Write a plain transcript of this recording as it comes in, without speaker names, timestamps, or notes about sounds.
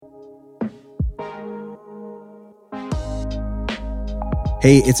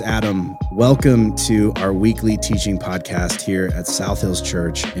Hey, it's Adam. Welcome to our weekly teaching podcast here at South Hills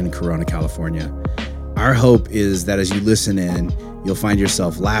Church in Corona, California. Our hope is that as you listen in, you'll find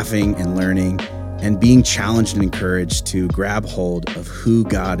yourself laughing and learning and being challenged and encouraged to grab hold of who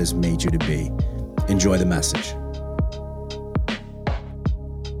God has made you to be. Enjoy the message.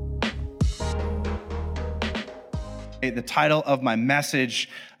 The title of my message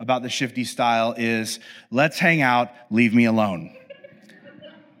about the Shifty style is Let's Hang Out, Leave Me Alone.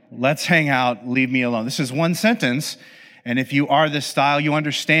 Let's hang out, leave me alone. This is one sentence, and if you are this style, you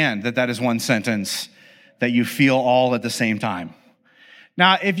understand that that is one sentence that you feel all at the same time.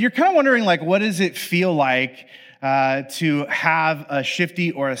 Now, if you're kind of wondering, what does it feel like to have a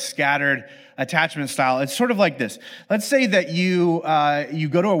shifty or a scattered attachment style? It's sort of like this. Let's say that you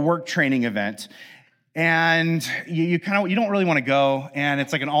go to a work training event, and you don't really want to go, and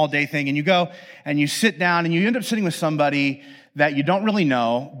it's like an all-day thing, and you go and you sit down, and you end up sitting with somebody that you don't really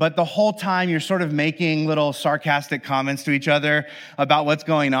know, but the whole time you're sort of making little sarcastic comments to each other about what's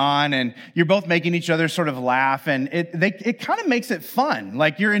going on, and you're both making each other sort of laugh, and it kind of makes it fun,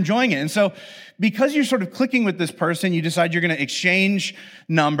 like you're enjoying it. And so because you're sort of clicking with this person, you decide you're going to exchange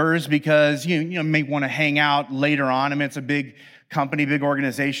numbers because you may want to hang out later on. I mean, it's a big company, big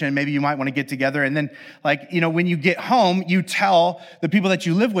organization. Maybe you might want to get together. And then when you get home, you tell the people that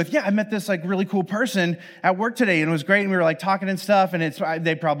you live with, yeah, I met this really cool person at work today and it was great. And we were talking and stuff. And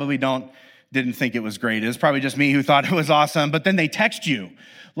they probably didn't think it was great. It was probably just me who thought it was awesome. But then they text you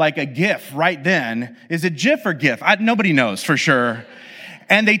a GIF right then. Is it GIF or GIF? Nobody knows for sure.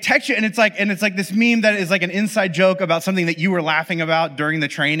 And they text you, and it's like this meme that is like an inside joke about something that you were laughing about during the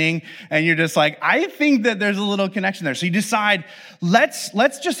training, and you're just like, I think that there's a little connection there. So you decide, let's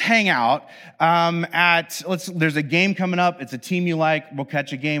just hang out there's a game coming up. It's a team you like. We'll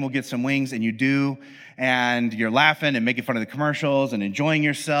catch a game. We'll get some wings, and you do. And you're laughing and making fun of the commercials and enjoying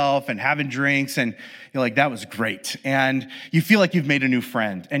yourself and having drinks. And you're like, that was great. And you feel like you've made a new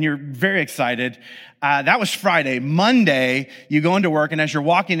friend and you're very excited. That was Friday. Monday, you go into work, and as you're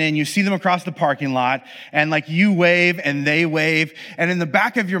walking in, you see them across the parking lot, and you wave and they wave. And in the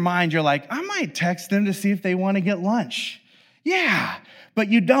back of your mind, you're like, I might text them to see if they want to get lunch. Yeah, but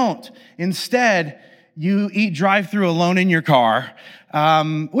you don't. Instead, you eat drive-through alone in your car,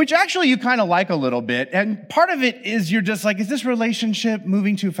 which actually you kind of like a little bit. And part of it is you're just like, is this relationship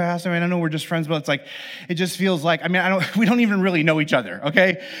moving too fast? I know we're just friends, but it just feels like, we don't even really know each other,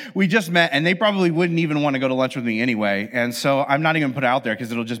 okay? We just met, and they probably wouldn't even want to go to lunch with me anyway. And so I'm not even going to put it out there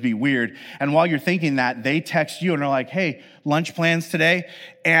because it'll just be weird. And while you're thinking that, they text you and are like, hey, lunch plans today.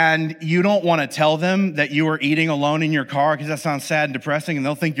 And you don't want to tell them that you are eating alone in your car because that sounds sad and depressing and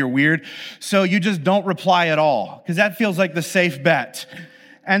they'll think you're weird. So you just don't reply at all because that feels like the safe bet.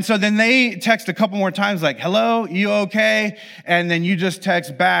 And so then they text a couple more times hello, you okay? And then you just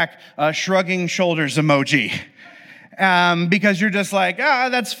text back a shrugging shoulders emoji. Because you're just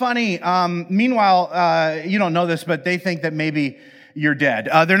that's funny. Meanwhile, you don't know this, but they think that maybe you're dead.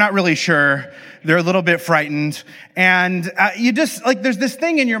 They're not really sure. They're a little bit frightened. And you just, there's this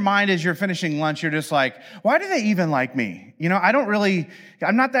thing in your mind as you're finishing lunch, you're just why do they even like me?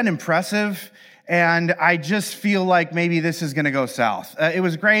 I'm not that impressive. And I just feel like maybe this is going to go south. It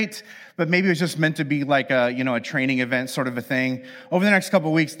was great, but maybe it was just meant to be a training event sort of a thing. Over the next couple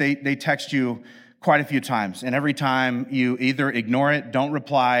of weeks, they text you quite a few times. And every time you either ignore it, don't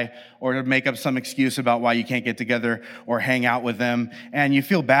reply, or make up some excuse about why you can't get together or hang out with them. And you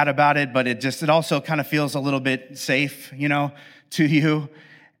feel bad about it, but it also kind of feels a little bit safe, to you.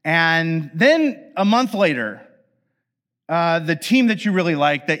 And then a month later, the team that you really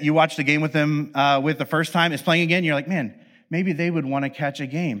like, that you watched the game with them with the first time, is playing again. You're like, man, maybe they would want to catch a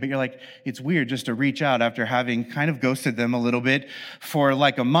game. But you're like, it's weird just to reach out after having kind of ghosted them a little bit for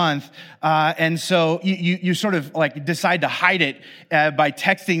a month. And so you sort of decide to hide it by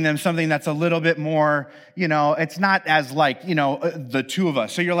texting them something that's a little bit more, it's not as the two of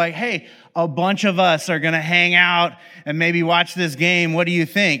us. So you're like, hey, a bunch of us are going to hang out and maybe watch this game. What do you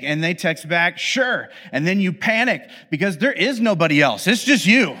think? And they text back, sure. And then you panic because there is nobody else. It's just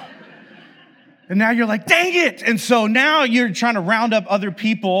you. And now you're like, dang it. And so now you're trying to round up other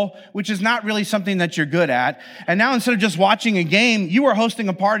people, which is not really something that you're good at. And now instead of just watching a game, you are hosting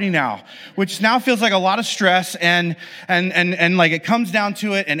a party now, which now feels like a lot of stress. And it comes down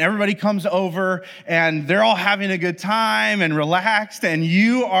to it, and everybody comes over and they're all having a good time and relaxed. And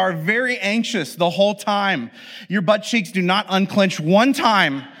you are very anxious the whole time. Your butt cheeks do not unclench one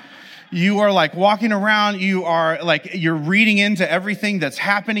time. You are walking around, you're reading into everything that's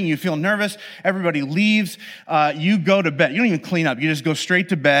happening. You feel nervous. Everybody leaves. You go to bed. You don't even clean up. You just go straight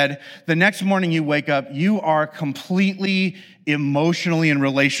to bed. The next morning you wake up, you are completely emotionally and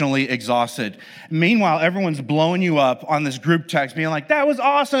relationally exhausted. Meanwhile, everyone's blowing you up on this group text, being like, that was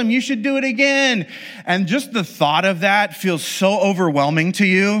awesome, you should do it again. And just the thought of that feels so overwhelming to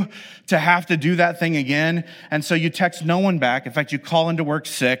you to have to do that thing again. And so you text no one back. In fact, you call into work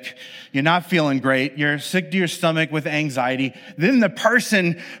sick. You're not feeling great. You're sick to your stomach with anxiety. Then the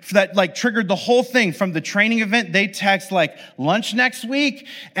person that triggered the whole thing from the training event, they text lunch next week,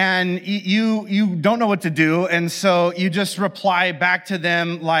 and you don't know what to do. And so you just reply back to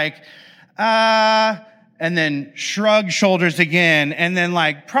them and then shrug shoulders again, and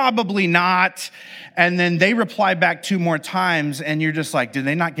then probably not. And then they reply back 2 more times, and you're just like, did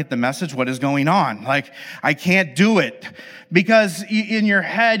they not get the message? What is going on? I can't do it. Because in your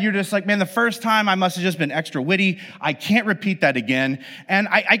head, you're just like, man, the first time I must have just been extra witty. I can't repeat that again. And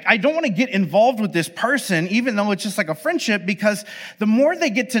I don't want to get involved with this person, even though it's just like a friendship, because the more they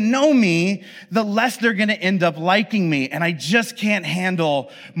get to know me, the less they're going to end up liking me. And I just can't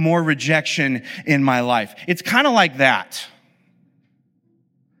handle more rejection in my life. It's kind of like that.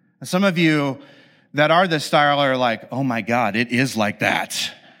 Some of you that are this style are like, oh my God, it is like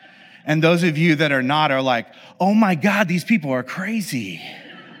that. And those of you that are not are like, oh my God, these people are crazy.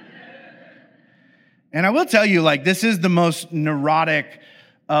 And I will tell you, this is the most neurotic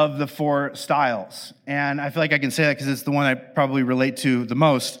of the 4 styles. And I feel like I can say that because it's the one I probably relate to the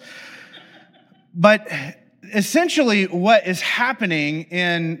most. But essentially what is happening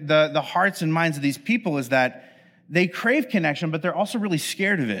in the hearts and minds of these people is that they crave connection, but they're also really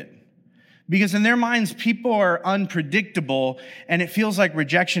scared of it. Because in their minds, people are unpredictable, and it feels like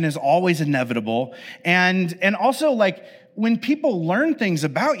rejection is always inevitable. And also, when people learn things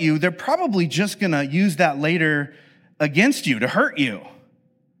about you, they're probably just going to use that later against you to hurt you.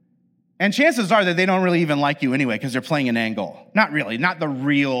 And chances are that they don't really even like you anyway, because they're playing an angle. Not really, not the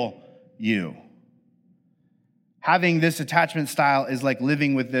real you. Having this attachment style is like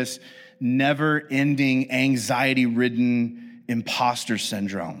living with this never-ending, anxiety-ridden imposter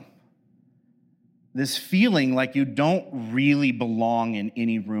syndrome. This feeling like you don't really belong in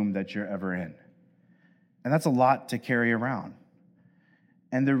any room that you're ever in. And that's a lot to carry around.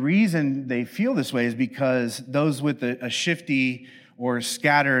 And the reason they feel this way is because those with a shifty or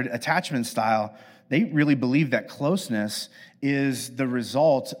scattered attachment style, they really believe that closeness is the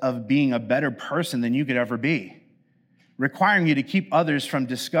result of being a better person than you could ever be, requiring you to keep others from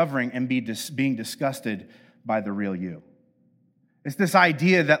discovering and being disgusted by the real you. It's this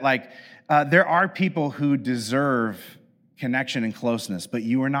idea that there are people who deserve connection and closeness, but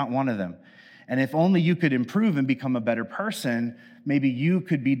you are not one of them. And if only you could improve and become a better person, maybe you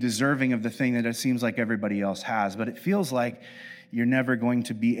could be deserving of the thing that it seems like everybody else has. But it feels like you're never going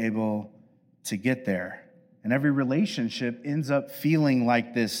to be able to get there. And every relationship ends up feeling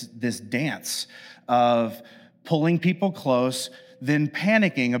like this dance of pulling people close, then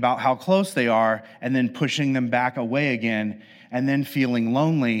panicking about how close they are, and then pushing them back away again, and then feeling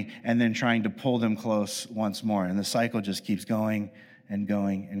lonely, and then trying to pull them close once more. And the cycle just keeps going and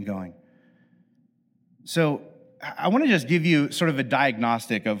going and going. So I want to just give you sort of a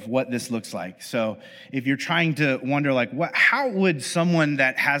diagnostic of what this looks like. So if you're trying to wonder, how would someone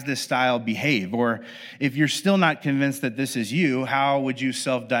that has this style behave? Or if you're still not convinced that this is you, how would you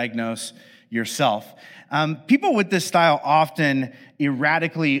self-diagnose yourself? People with this style often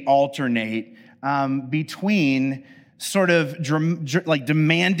erratically alternate between sort of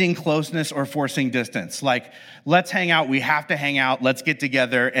demanding closeness or forcing distance. Let's hang out, we have to hang out, let's get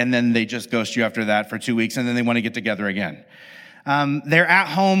together, and then they just ghost you after that for 2 weeks, and then they want to get together again. They're at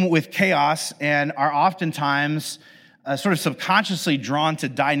home with chaos and are oftentimes sort of subconsciously drawn to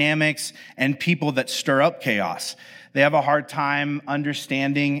dynamics and people that stir up chaos. They have a hard time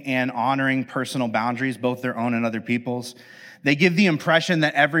understanding and honoring personal boundaries, both their own and other people's. They give the impression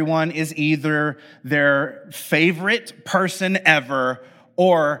that everyone is either their favorite person ever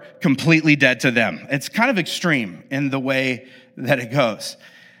or completely dead to them. It's kind of extreme in the way that it goes.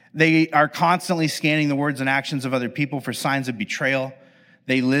 They are constantly scanning the words and actions of other people for signs of betrayal.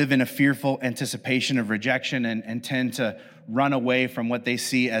 They live in a fearful anticipation of rejection and tend to run away from what they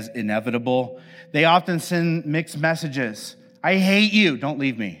see as inevitable. They often send mixed messages. I hate you, don't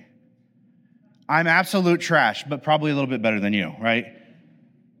leave me. I'm absolute trash, but probably a little bit better than you, right?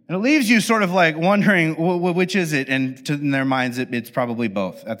 And it leaves you sort of wondering, which is it? And in their minds, it's probably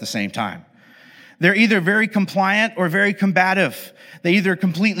both at the same time. They're either very compliant or very combative. They either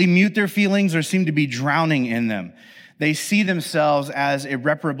completely mute their feelings or seem to be drowning in them. They see themselves as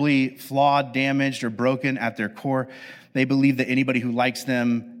irreparably flawed, damaged, or broken at their core. They believe that anybody who likes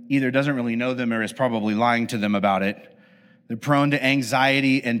them either doesn't really know them or is probably lying to them about it. They're prone to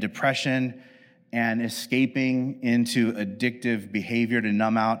anxiety and depression. and escaping into addictive behavior to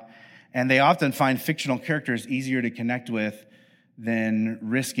numb out. And they often find fictional characters easier to connect with than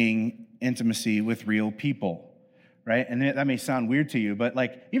risking intimacy with real people. Right? And that may sound weird to you, but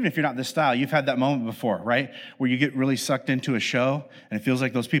like, even if you're not this style, you've had that moment before, right? Where you get really sucked into a show and it feels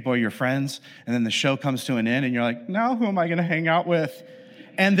like those people are your friends, and then the show comes to an end and you're like, now who am I going to hang out with?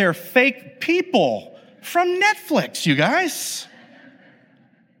 And they're fake people from Netflix, you guys.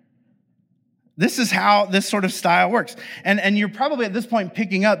 This is how this sort of style works. And you're probably at this point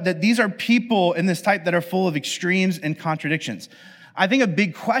picking up that these are people in this type that are full of extremes and contradictions. I think a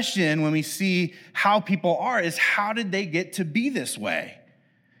big question when we see how people are is, how did they get to be this way?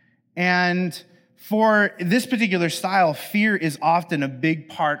 And for this particular style, fear is often a big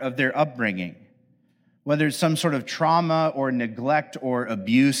part of their upbringing. Whether it's some sort of trauma or neglect or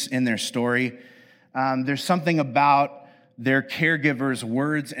abuse in their story, there's something about their caregivers'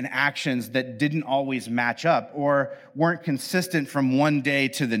 words and actions that didn't always match up or weren't consistent from one day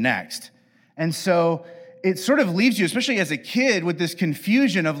to the next. And so it sort of leaves you, especially as a kid, with this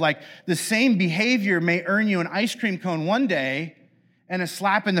confusion of like, the same behavior may earn you an ice cream cone one day and a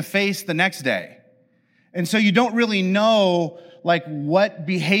slap in the face the next day. And so you don't really know like what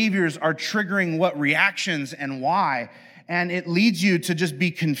behaviors are triggering what reactions and why. And it leads you to just be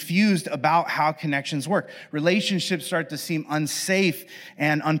confused about how connections work. Relationships start to seem unsafe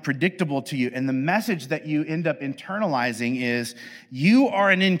and unpredictable to you. And the message that you end up internalizing is, you are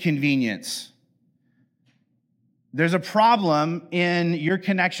an inconvenience. There's a problem in your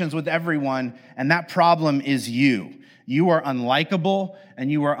connections with everyone, and that problem is you. You are unlikable, and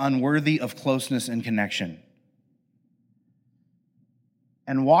you are unworthy of closeness and connection.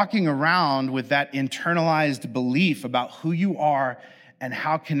 And walking around with that internalized belief about who you are and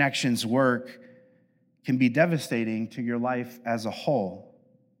how connections work can be devastating to your life as a whole.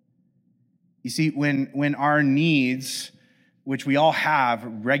 You see, when our needs, which we all have,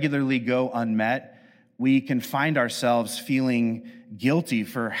 regularly go unmet, we can find ourselves feeling guilty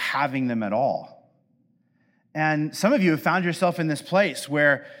for having them at all. And some of you have found yourself in this place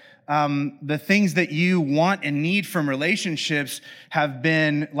where the things that you want and need from relationships have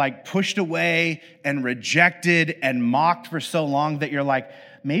been like pushed away and rejected and mocked for so long that you're like,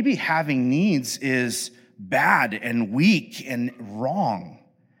 maybe having needs is bad and weak and wrong.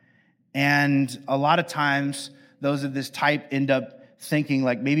 And a lot of times, those of this type end up thinking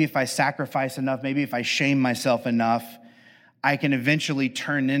like, maybe if I sacrifice enough, maybe if I shame myself enough, I can eventually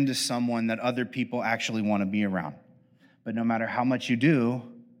turn into someone that other people actually want to be around. But no matter how much you do,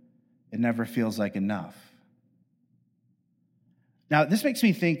 it never feels like enough. Now, this makes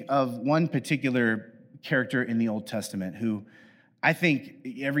me think of one particular character in the Old Testament who I think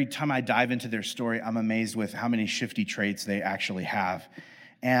every time I dive into their story, I'm amazed with how many shifty traits they actually have.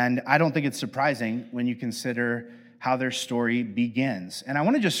 And I don't think it's surprising when you consider how their story begins. And I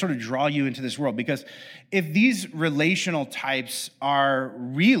want to just sort of draw you into this world, because if these relational types are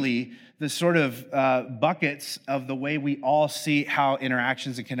really the sort of buckets of the way we all see how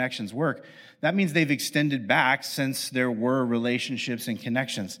interactions and connections work, that means they've extended back since there were relationships and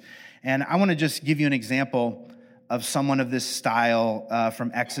connections. And I want to just give you an example of someone of this style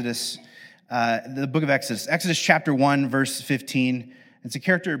from Exodus, the book of Exodus. Exodus chapter 1, verse 15. It's a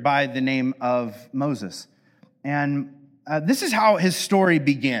character by the name of Moses. And this is how his story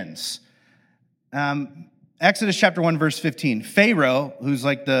begins. Exodus chapter 1, verse 15. Pharaoh, who's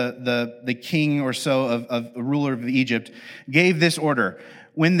like the king or so of a ruler of Egypt, gave this order.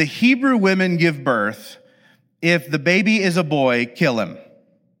 When the Hebrew women give birth, if the baby is a boy, kill him.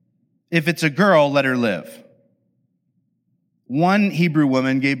 If it's a girl, let her live. One Hebrew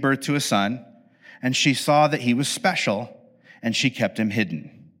woman gave birth to a son, and she saw that he was special, and she kept him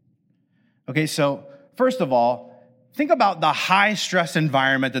hidden. Okay, so first of all, think about the high-stress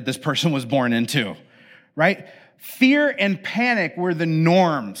environment that this person was born into, right? Fear and panic were the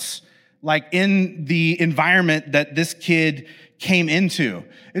norms, like in the environment that this kid came into.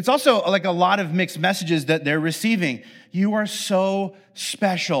 It's also like a lot of mixed messages that they're receiving. You are so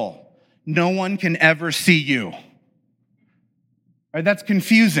special. No one can ever see you. Right? That's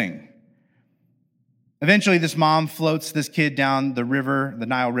confusing. Eventually, this mom floats this kid down the river, the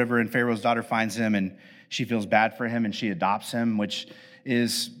Nile River, and Pharaoh's daughter finds him, and she feels bad for him, and she adopts him, which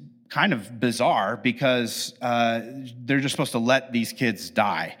is kind of bizarre because they're just supposed to let these kids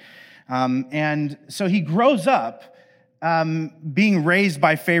die. And so he grows up being raised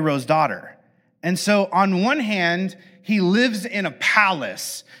by Pharaoh's daughter. And so on one hand, he lives in a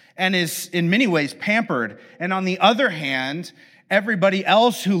palace and is in many ways pampered. And on the other hand, everybody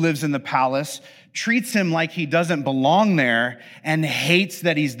else who lives in the palace treats him like he doesn't belong there and hates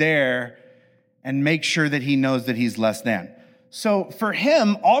that he's there and make sure that he knows that he's less than. So for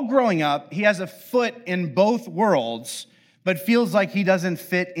him, all growing up, he has a foot in both worlds, but feels like he doesn't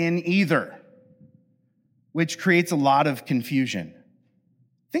fit in either, which creates a lot of confusion.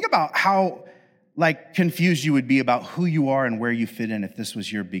 Think about how confused you would be about who you are and where you fit in if this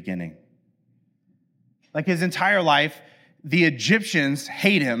was your beginning. Like his entire life, the Egyptians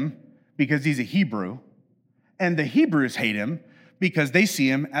hate him because he's a Hebrew, and the Hebrews hate him because they see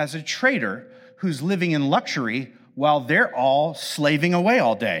him as a traitor who's living in luxury while they're all slaving away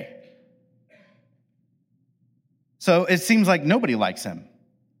all day. So it seems like nobody likes him.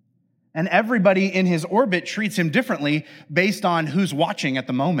 And everybody in his orbit treats him differently based on who's watching at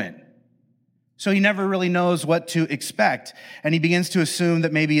the moment. So he never really knows what to expect, and he begins to assume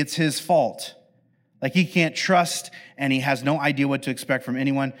that maybe it's his fault. Like he can't trust, and he has no idea what to expect from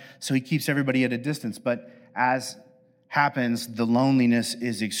anyone, so he keeps everybody at a distance. But as happens, the loneliness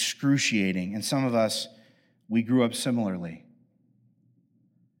is excruciating, and some of us, we grew up similarly.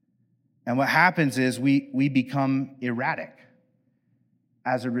 And what happens is we become erratic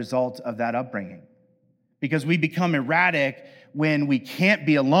as a result of that upbringing. Because we become erratic when we can't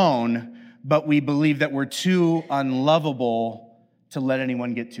be alone, but we believe that we're too unlovable to let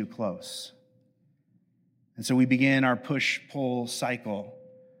anyone get too close. And so we begin our push-pull cycle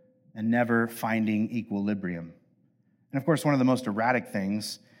and never finding equilibrium. And of course, one of the most erratic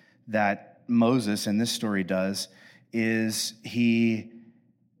things that Moses in this story does is he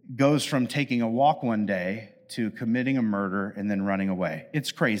goes from taking a walk one day to committing a murder and then running away.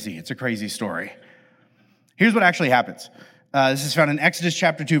 It's crazy. It's a crazy story. Here's what actually happens. This is found in Exodus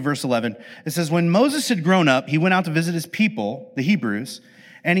chapter 2, verse 11. It says, when Moses had grown up, he went out to visit his people, the Hebrews,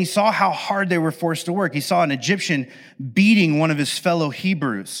 and he saw how hard they were forced to work. He saw an Egyptian beating one of his fellow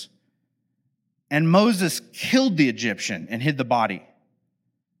Hebrews. And Moses killed the Egyptian and hid the body.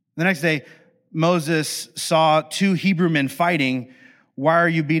 The next day, Moses saw two Hebrew men fighting. Why are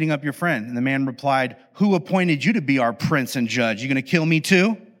you beating up your friend? And the man replied, who appointed you to be our prince and judge? You going to kill me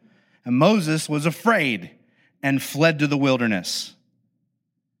too? And Moses was afraid and fled to the wilderness.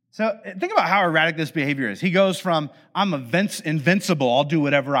 So think about how erratic this behavior is. He goes from, I'm invincible, I'll do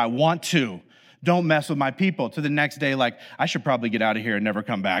whatever I want to, don't mess with my people, to the next day, like, I should probably get out of here and never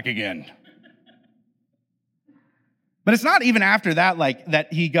come back again. But it's not even after that,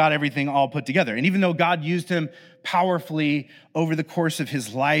 that he got everything all put together. And even though God used him powerfully over the course of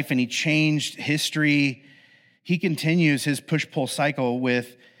his life and he changed history, he continues his push-pull cycle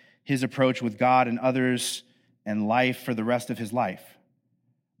with his approach with God and others and life for the rest of his life.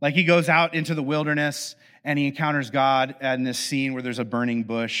 Like he goes out into the wilderness and he encounters God in this scene where there's a burning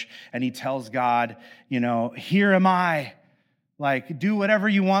bush, and he tells God, here am I. Like, do whatever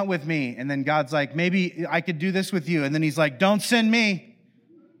you want with me. And then God's like, maybe I could do this with you. And then he's like, don't send me.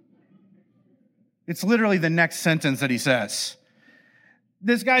 It's literally the next sentence that he says.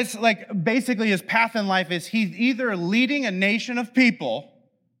 This guy's basically his path in life is he's either leading a nation of people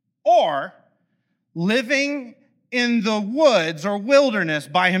or living in the woods or wilderness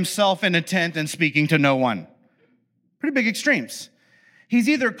by himself in a tent and speaking to no one. Pretty big extremes. He's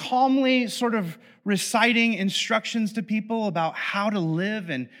either calmly sort of reciting instructions to people about how to live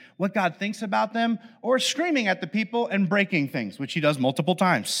and what God thinks about them, or screaming at the people and breaking things, which he does multiple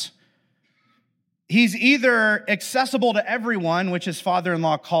times. He's either accessible to everyone, which his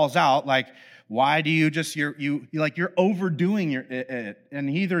father-in-law calls out, like, why do you just, you're overdoing it. And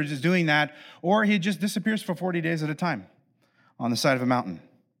he either is just doing that, or he just disappears for 40 days at a time on the side of a mountain.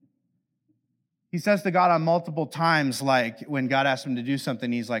 He says to God on multiple times, like when God asks him to do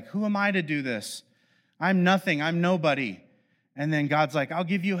something, he's like, who am I to do this? I'm nothing, I'm nobody. And then God's like, I'll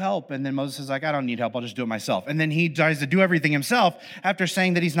give you help. And then Moses is like, I don't need help, I'll just do it myself. And then he tries to do everything himself after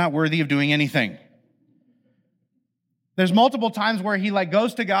saying that he's not worthy of doing anything. There's multiple times where he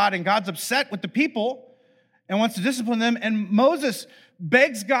goes to God and God's upset with the people and wants to discipline them. And Moses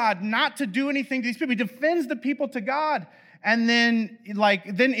begs God not to do anything to these people. He defends the people to God. And then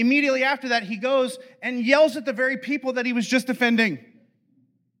immediately after that, he goes and yells at the very people that he was just defending.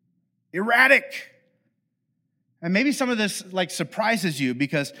 Erratic. And maybe some of this surprises you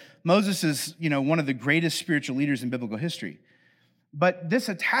because Moses is, one of the greatest spiritual leaders in biblical history. But this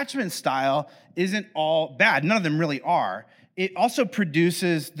attachment style isn't all bad. None of them really are. It also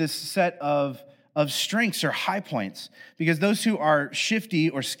produces this set of strengths or high points, because those who are shifty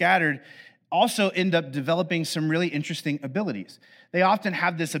or scattered also end up developing some really interesting abilities. They often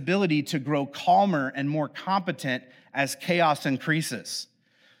have this ability to grow calmer and more competent as chaos increases.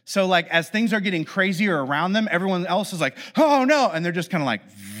 So as things are getting crazier around them, everyone else is like, oh no, and they're just kind of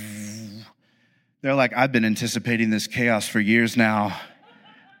they're like, I've been anticipating this chaos for years now.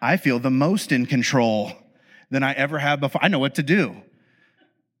 I feel the most in control than I ever have before. I know what to do.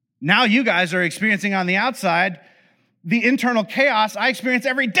 Now you guys are experiencing on the outside the internal chaos I experience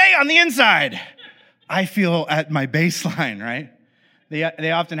every day on the inside. I feel at my baseline, right?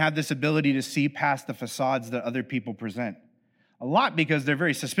 They often have this ability to see past the facades that other people present. A lot because they're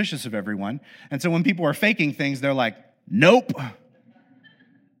very suspicious of everyone. And so when people are faking things, they're like, nope.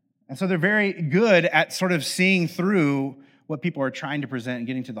 And so they're very good at sort of seeing through what people are trying to present and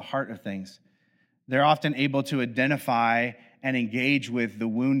getting to the heart of things. They're often able to identify and engage with the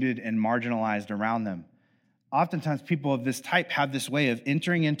wounded and marginalized around them. Oftentimes, people of this type have this way of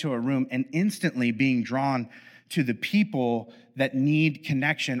entering into a room and instantly being drawn to the people that need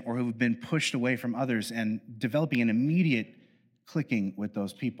connection or who have been pushed away from others and developing an immediate clicking with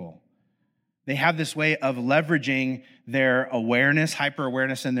those people. They have this way of leveraging their awareness,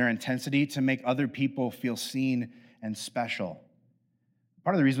 hyper-awareness, and their intensity to make other people feel seen and special.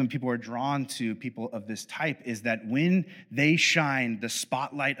 Part of the reason people are drawn to people of this type is that when they shine the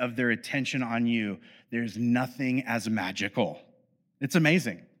spotlight of their attention on you, there's nothing as magical. It's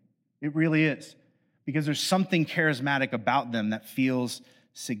amazing. It really is. Because there's something charismatic about them that feels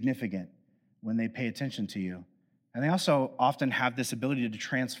significant when they pay attention to you. And they also often have this ability to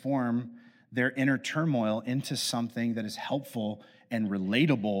transform their inner turmoil into something that is helpful and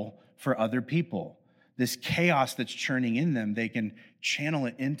relatable for other people. This chaos that's churning in them, they can channel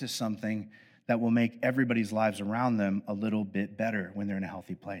it into something that will make everybody's lives around them a little bit better when they're in a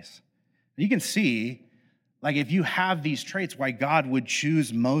healthy place. You can see, like, if you have these traits, why God would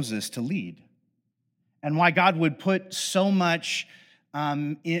choose Moses to lead and why God would put so much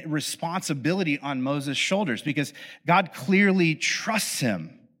responsibility on Moses' shoulders, because God clearly trusts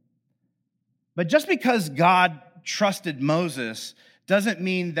him. But just because God trusted Moses doesn't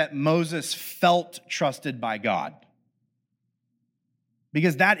mean that Moses felt trusted by God.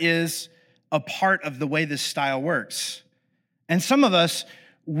 Because that is a part of the way this style works. And some of us,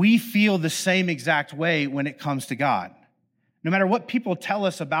 we feel the same exact way when it comes to God. No matter what people tell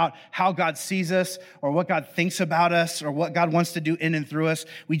us about how God sees us or what God thinks about us or what God wants to do in and through us,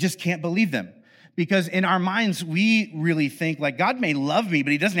 we just can't believe them. Because in our minds, we really think, like, God may love me,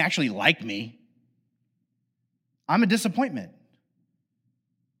 but he doesn't actually like me. I'm a disappointment.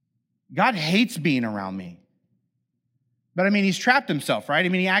 God hates being around me. But I mean, he's trapped himself, right? I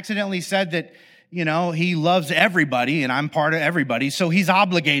mean, he accidentally said that, he loves everybody and I'm part of everybody, so he's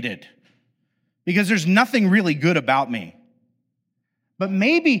obligated because there's nothing really good about me. But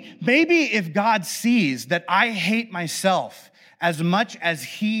maybe if God sees that I hate myself as much as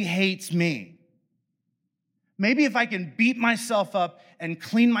he hates me, maybe if I can beat myself up and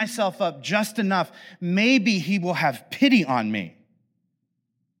clean myself up just enough, maybe he will have pity on me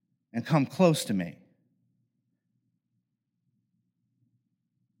and come close to me.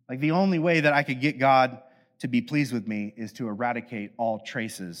 Like, the only way that I could get God to be pleased with me is to eradicate all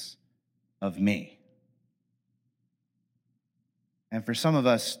traces of me. And for some of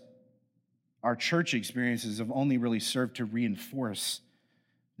us, our church experiences have only really served to reinforce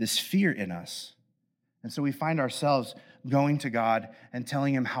this fear in us. And so we find ourselves going to God and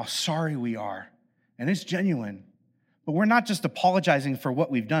telling him how sorry we are. And it's genuine. But we're not just apologizing for what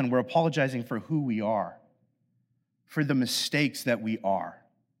we've done. We're apologizing for who we are, for the mistakes that we are,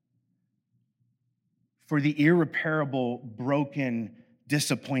 for the irreparable, broken,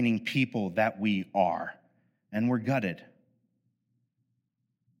 disappointing people that we are. And we're gutted.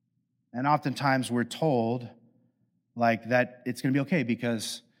 And oftentimes we're told, like, that it's going to be okay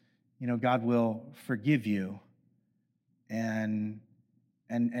because, God will forgive you and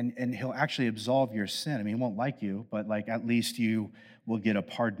he'll actually absolve your sin. I mean, he won't like you, but, like, at least you will get a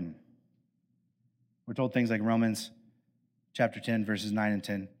pardon. We're told things like Romans chapter 10, verses 9 and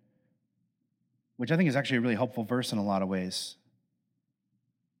 10, which I think is actually a really helpful verse in a lot of ways.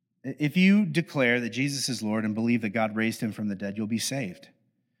 If you declare that Jesus is Lord and believe that God raised him from the dead, you'll be saved.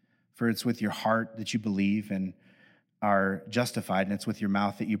 For it's with your heart that you believe and are justified, and it's with your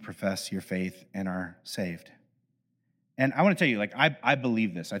mouth that you profess your faith and are saved. And I want to tell you, like, I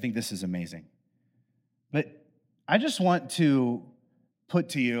believe this. I think this is amazing. But I just want to put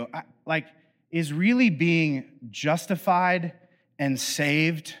to you, is really being justified and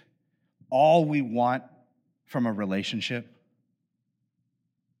saved all we want from a relationship?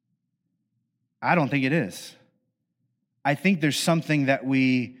 I don't think it is. I think there's something that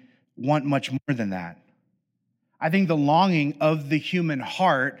we want much more than that. I think the longing of the human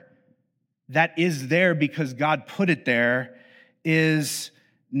heart that is there because God put it there is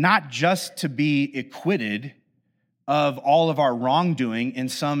not just to be acquitted of all of our wrongdoing in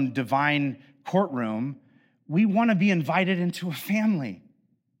some divine courtroom. We want to be invited into a family.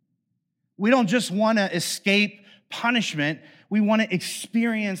 We don't just want to escape punishment. We want to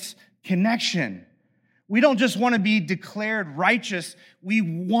experience connection. We don't just want to be declared righteous. We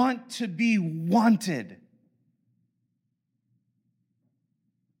want to be wanted.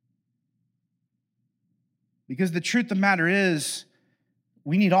 Because the truth of the matter is,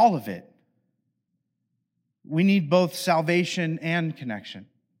 we need all of it. We need both salvation and connection.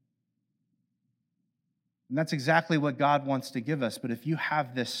 And that's exactly what God wants to give us. But if you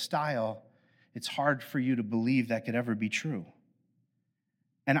have this style, it's hard for you to believe that could ever be true.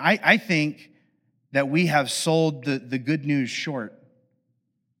 And I think that we have sold the good news short.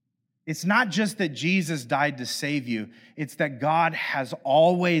 It's not just that Jesus died to save you. It's that God has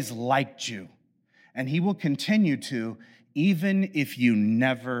always liked you. And he will continue to, even if you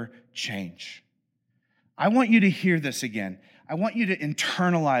never change. I want you to hear this again. I want you to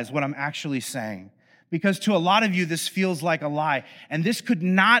internalize what I'm actually saying. Because to a lot of you, this feels like a lie. And this could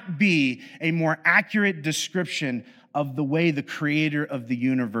not be a more accurate description of the way the creator of the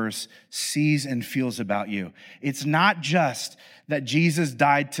universe sees and feels about you. It's not just that Jesus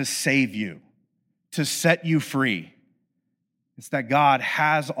died to save you, to set you free. It's that God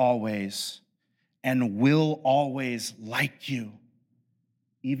has always and will always like you,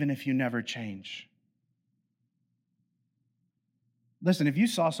 even if you never change. Listen, if you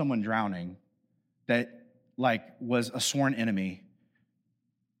saw someone drowning that was a sworn enemy,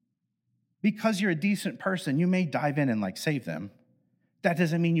 because you're a decent person, you may dive in and save them. That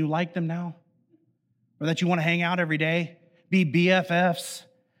doesn't mean you like them now, or that you want to hang out every day, be BFFs,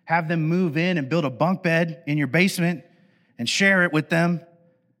 have them move in and build a bunk bed in your basement and share it with them.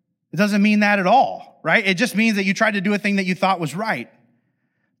 It doesn't mean that at all, right? It just means that you tried to do a thing that you thought was right.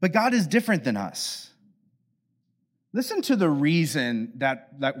 But God is different than us. Listen to the reason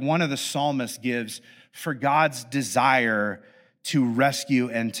that one of the psalmists gives for God's desire to rescue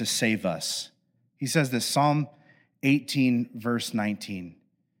and to save us. He says this, Psalm 18, verse 19.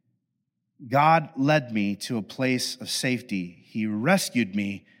 God led me to a place of safety. He rescued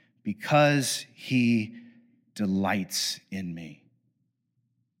me because he delights in me.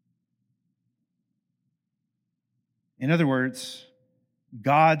 In other words,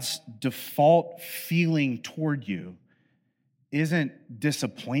 God's default feeling toward you isn't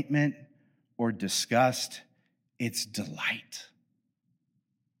disappointment or disgust, it's delight.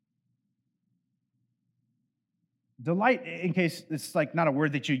 Delight, in case it's not a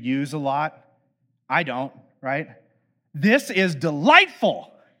word that you use a lot, I don't, right? This is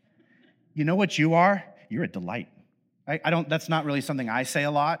delightful. You know what you are? You're a delight. That's not really something I say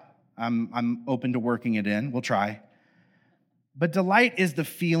a lot. I'm open to working it in. We'll try. But delight is the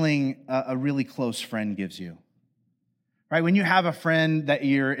feeling a really close friend gives you. Right? When you have a friend that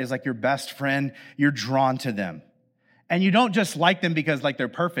is your best friend, you're drawn to them. And you don't just like them because they're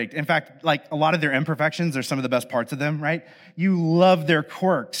perfect. In fact, a lot of their imperfections are some of the best parts of them, right? You love their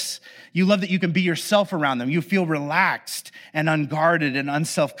quirks. You love that you can be yourself around them. You feel relaxed and unguarded and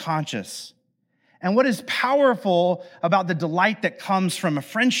unself-conscious. And what is powerful about the delight that comes from a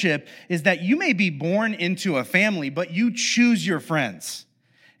friendship is that you may be born into a family, but you choose your friends.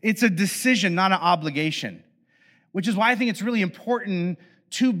 It's a decision, not an obligation, which is why I think it's really important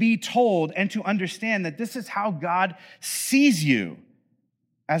to be told and to understand that this is how God sees you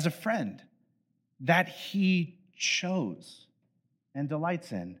as a friend that he chose and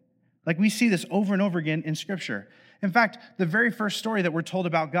delights in. We see this over and over again in Scripture. In fact, the very first story that we're told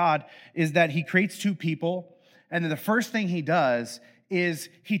about God is that he creates two people, and then the first thing he does is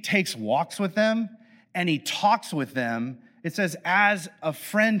he takes walks with them and he talks with them. It says, as a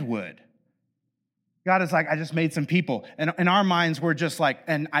friend would. God is I just made some people. And in our minds, we're just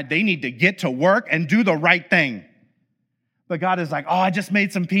they need to get to work and do the right thing. But God is I just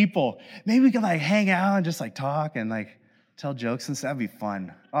made some people. Maybe we can hang out and just talk and tell jokes and stuff. That'd be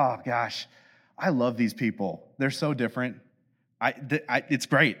fun. Oh gosh, I love these people. They're so different. It's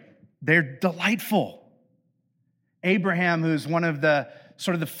great. They're delightful. Abraham, who's one of the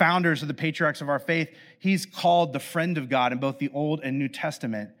sort of the founders of the patriarchs of our faith, he's called the friend of God in both the Old and New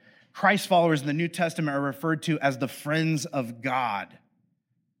Testament. Christ followers in the New Testament are referred to as the friends of God.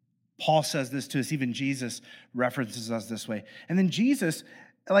 Paul says this to us. Even Jesus references us this way. And then Jesus,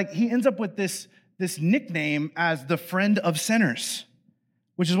 he ends up with this nickname as the friend of sinners,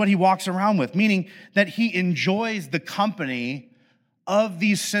 which is what he walks around with, meaning that he enjoys the company of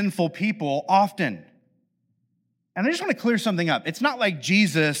these sinful people often. And I just want to clear something up. It's not like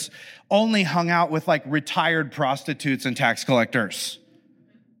Jesus only hung out with retired prostitutes and tax collectors.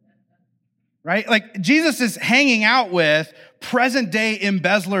 Right? Jesus is hanging out with present-day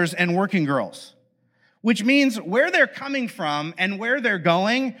embezzlers and working girls. which means where they're coming from and where they're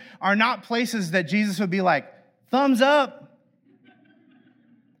going are not places that Jesus would be like, thumbs up.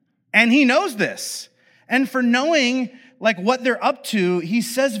 And he knows this. And for knowing like what they're up to, he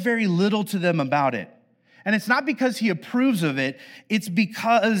says very little to them about it. And it's not because he approves of it. It's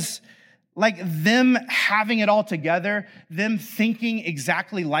because like them having it all together, them thinking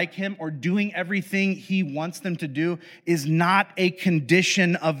exactly like him or doing everything he wants them to do is not a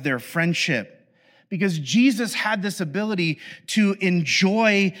condition of their friendship. Because Jesus had this ability to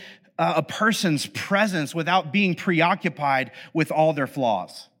enjoy a person's presence without being preoccupied with all their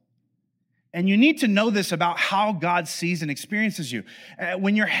flaws. And you need to know this about how God sees and experiences you.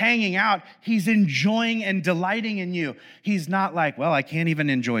 When you're hanging out, he's enjoying and delighting in you. He's not like, well, I can't even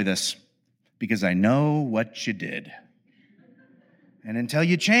enjoy this because I know what you did. And until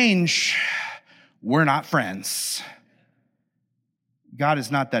you change, we're not friends. God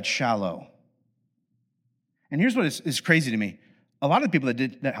is not that shallow. And here's what is crazy to me. A lot of the people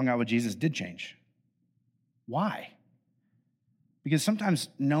that hung out with Jesus did change. Why? Because sometimes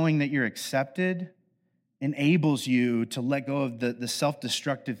knowing that you're accepted enables you to let go of the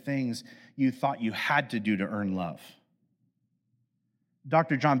self-destructive things you thought you had to do to earn love.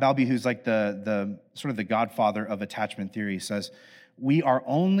 Dr. John Bowlby, who's like the sort of the godfather of attachment theory, says, we are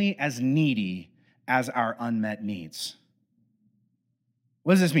only as needy as our unmet needs.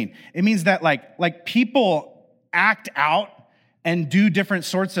 What does this mean? It means that like people act out and do different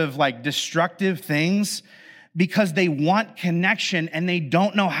sorts of like destructive things because they want connection and they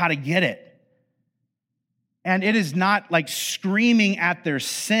don't know how to get it. And it is not like screaming at their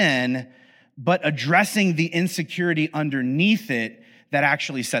sin, but addressing the insecurity underneath it that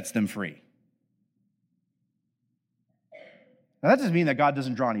actually sets them free. Now, that doesn't mean that God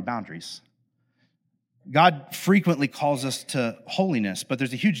doesn't draw any boundaries. God frequently calls us to holiness, but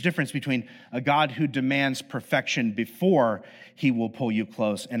there's a huge difference between a God who demands perfection before he will pull you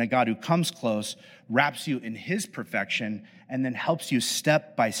close and a God who comes close, wraps you in his perfection, and then helps you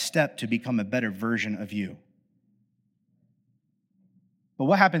step by step to become a better version of you. But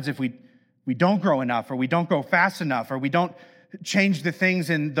what happens if we don't grow enough, or we don't go fast enough, or we don't change the things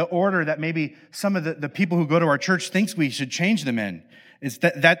in the order that maybe some of the people who go to our church thinks we should change them in? It's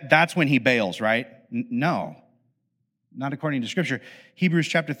that's when he bails, right? No, not according to Scripture. Hebrews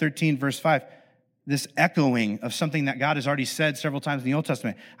chapter 13, verse 5, this echoing of something that God has already said several times in the Old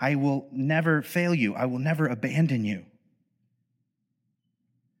Testament. I will never fail you. I will never abandon you.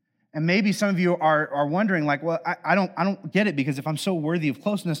 And maybe some of you are wondering, like, well, I don't get it, because if I'm so worthy of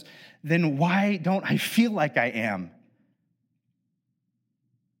closeness, then why don't I feel like I am?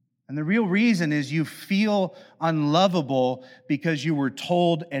 And the real reason is you feel unlovable because you were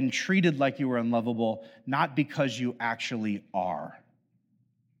told and treated like you were unlovable, not because you actually are.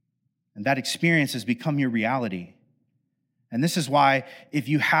 And that experience has become your reality. And this is why, if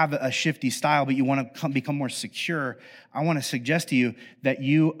you have a shifty style, but you want to become more secure, I want to suggest to you that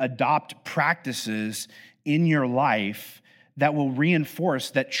you adopt practices in your life that will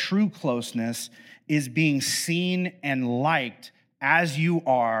reinforce that true closeness is being seen and liked as you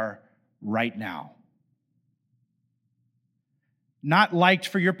are right now. Not liked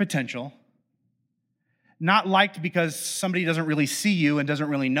for your potential, not liked because somebody doesn't really see you and doesn't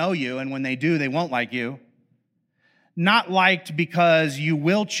really know you, and when they do, they won't like you. Not liked because you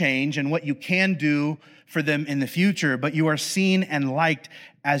will change and what you can do for them in the future, but you are seen and liked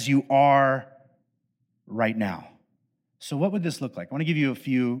as you are right now. So what would this look like? I want to give you a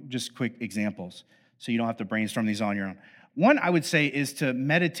few just quick examples so you don't have to brainstorm these on your own. One, I would say, is to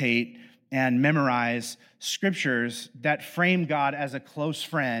meditate and memorize scriptures that frame God as a close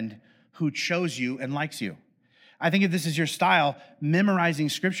friend who chose you and likes you. I think if this is your style, memorizing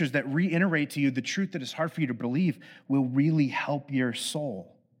scriptures that reiterate to you the truth that is hard for you to believe will really help your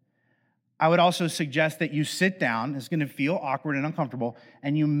soul. I would also suggest that you sit down, it's going to feel awkward and uncomfortable,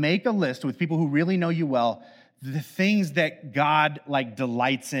 and you make a list with people who really know you well, the things that God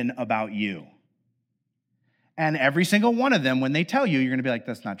delights in about you. And every single one of them, when they tell you, you're going to be like,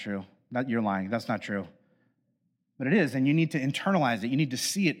 that's not true. You're lying. That's not true. But it is, and you need to internalize it. You need to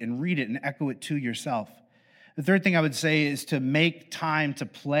see it and read it and echo it to yourself. The third thing I would say is to make time to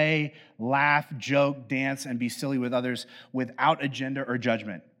play, laugh, joke, dance, and be silly with others without agenda or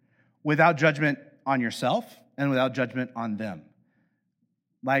judgment. Without judgment on yourself and without judgment on them.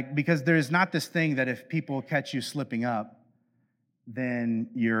 Because there's not this thing that if people catch you slipping up, then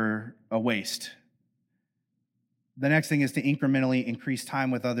you're a waste. The next thing is to incrementally increase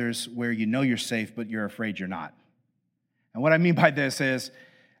time with others where you know you're safe, but you're afraid you're not. And what I mean by this is,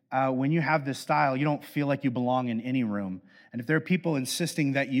 when you have this style, you don't feel like you belong in any room. And if there are people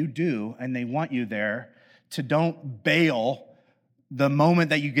insisting that you do and they want you there, to don't bail the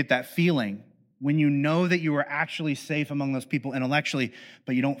moment that you get that feeling, when you know that you are actually safe among those people intellectually,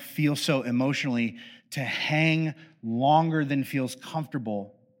 but you don't feel so emotionally, to hang longer than feels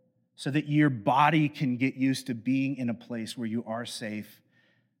comfortable so that your body can get used to being in a place where you are safe.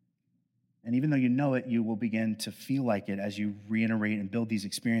 And even though you know it, you will begin to feel like it as you reiterate and build these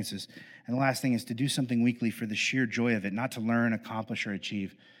experiences. And the last thing is to do something weekly for the sheer joy of it, not to learn, accomplish, or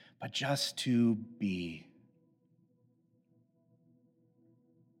achieve, but just to be.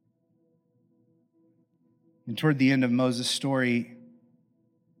 And toward the end of Moses' story,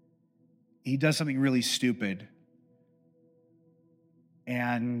 he does something really stupid.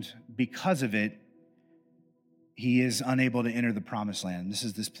 And because of it, he is unable to enter the promised land. This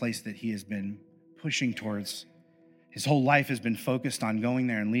is this place that he has been pushing towards. His whole life has been focused on going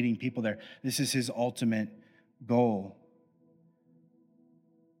there and leading people there. This is his ultimate goal.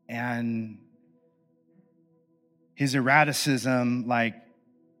 And his erraticism,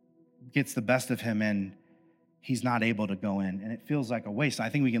 gets the best of him, and he's not able to go in. And it feels like a waste. I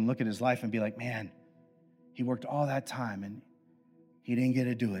think we can look at his life and be like, man, he worked all that time and he didn't get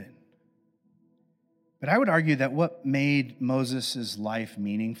to do it. But I would argue that what made Moses' life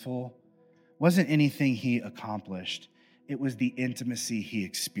meaningful wasn't anything he accomplished. It was the intimacy he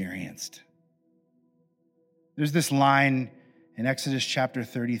experienced. There's this line in Exodus chapter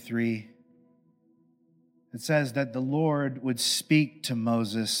 33 that says that the Lord would speak to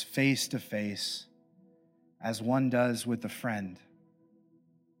Moses face to face as one does with a friend.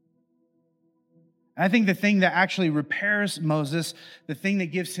 And I think the thing that actually repairs Moses, the thing that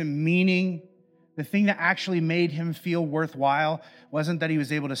gives him meaning, the thing that actually made him feel worthwhile wasn't that he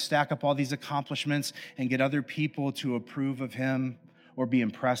was able to stack up all these accomplishments and get other people to approve of him or be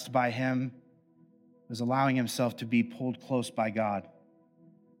impressed by him. It was allowing himself to be pulled close by God.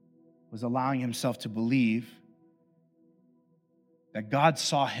 It was allowing himself to believe that God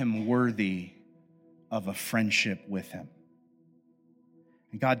saw him worthy of a friendship with him.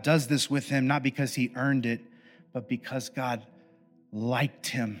 And God does this with him not because he earned it, but because God liked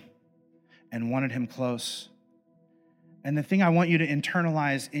him and wanted him close. And the thing I want you to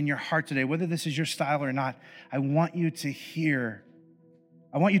internalize in your heart today, whether this is your style or not, I want you to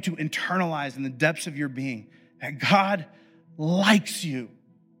internalize in the depths of your being that God likes you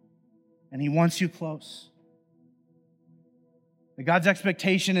and he wants you close. That God's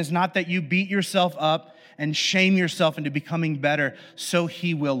expectation is not that you beat yourself up and shame yourself into becoming better so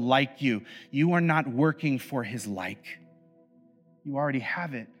he will like you. You are not working for his like. You already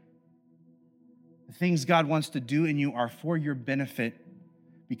have it. The things God wants to do in you are for your benefit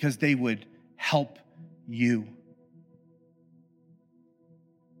because they would help you.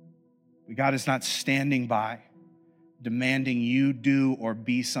 But God is not standing by, demanding you do or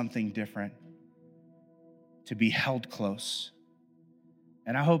be something different to be held close.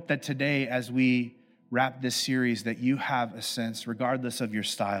 And I hope that today, as we wrap this series, that you have a sense, regardless of your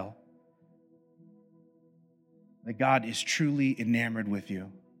style, that God is truly enamored with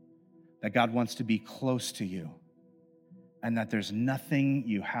you, that God wants to be close to you, and that there's nothing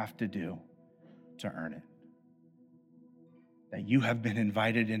you have to do to earn it. That you have been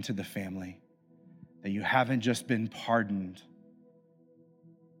invited into the family, that you haven't just been pardoned,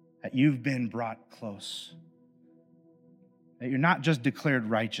 that you've been brought close, that you're not just declared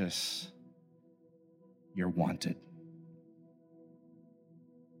righteous, you're wanted.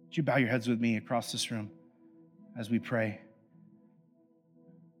 Would you bow your heads with me across this room as we pray?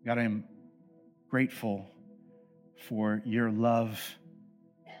 God, I am grateful for your love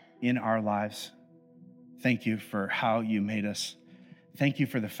in our lives. Thank you for how you made us. Thank you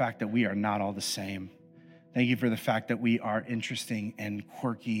for the fact that we are not all the same. Thank you for the fact that we are interesting and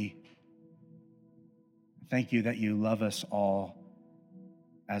quirky. Thank you that you love us all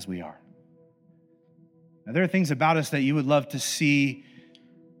as we are. Now, there are things about us that you would love to see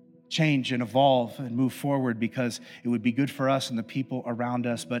change and evolve and move forward because it would be good for us and the people around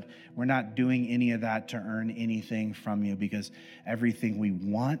us, but we're not doing any of that to earn anything from you because everything we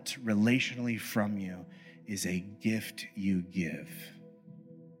want relationally from you is a gift you give.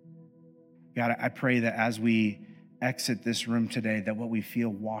 God, I pray that as we exit this room today, that what we feel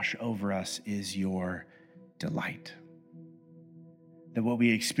wash over us is your delight. That what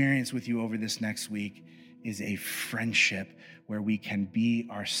we experience with you over this next week is a friendship where we can be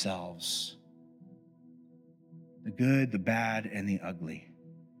ourselves. The good, the bad, and the ugly.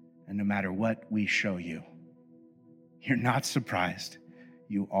 And no matter what we show you, you're not surprised.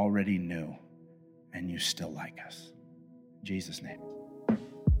 You already knew, and you still like us. In Jesus' name.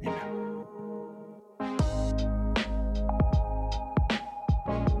 Amen.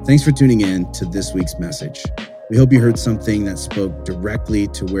 Thanks for tuning in to this week's message. We hope you heard something that spoke directly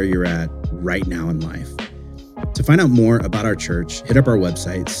to where you're at right now in life. To find out more about our church, hit up our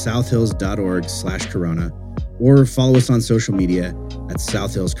website, southhills.org/corona, or follow us on social media at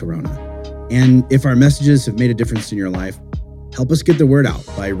South Hills Corona. And if our messages have made a difference in your life, help us get the word out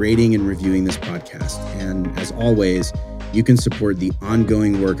by rating and reviewing this podcast. And as always, you can support the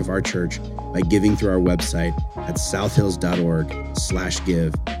ongoing work of our church by giving through our website at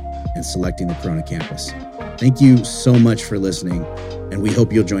southhills.org/give and selecting the Corona campus. Thank you so much for listening, and we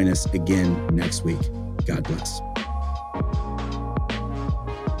hope you'll join us again next week. God bless.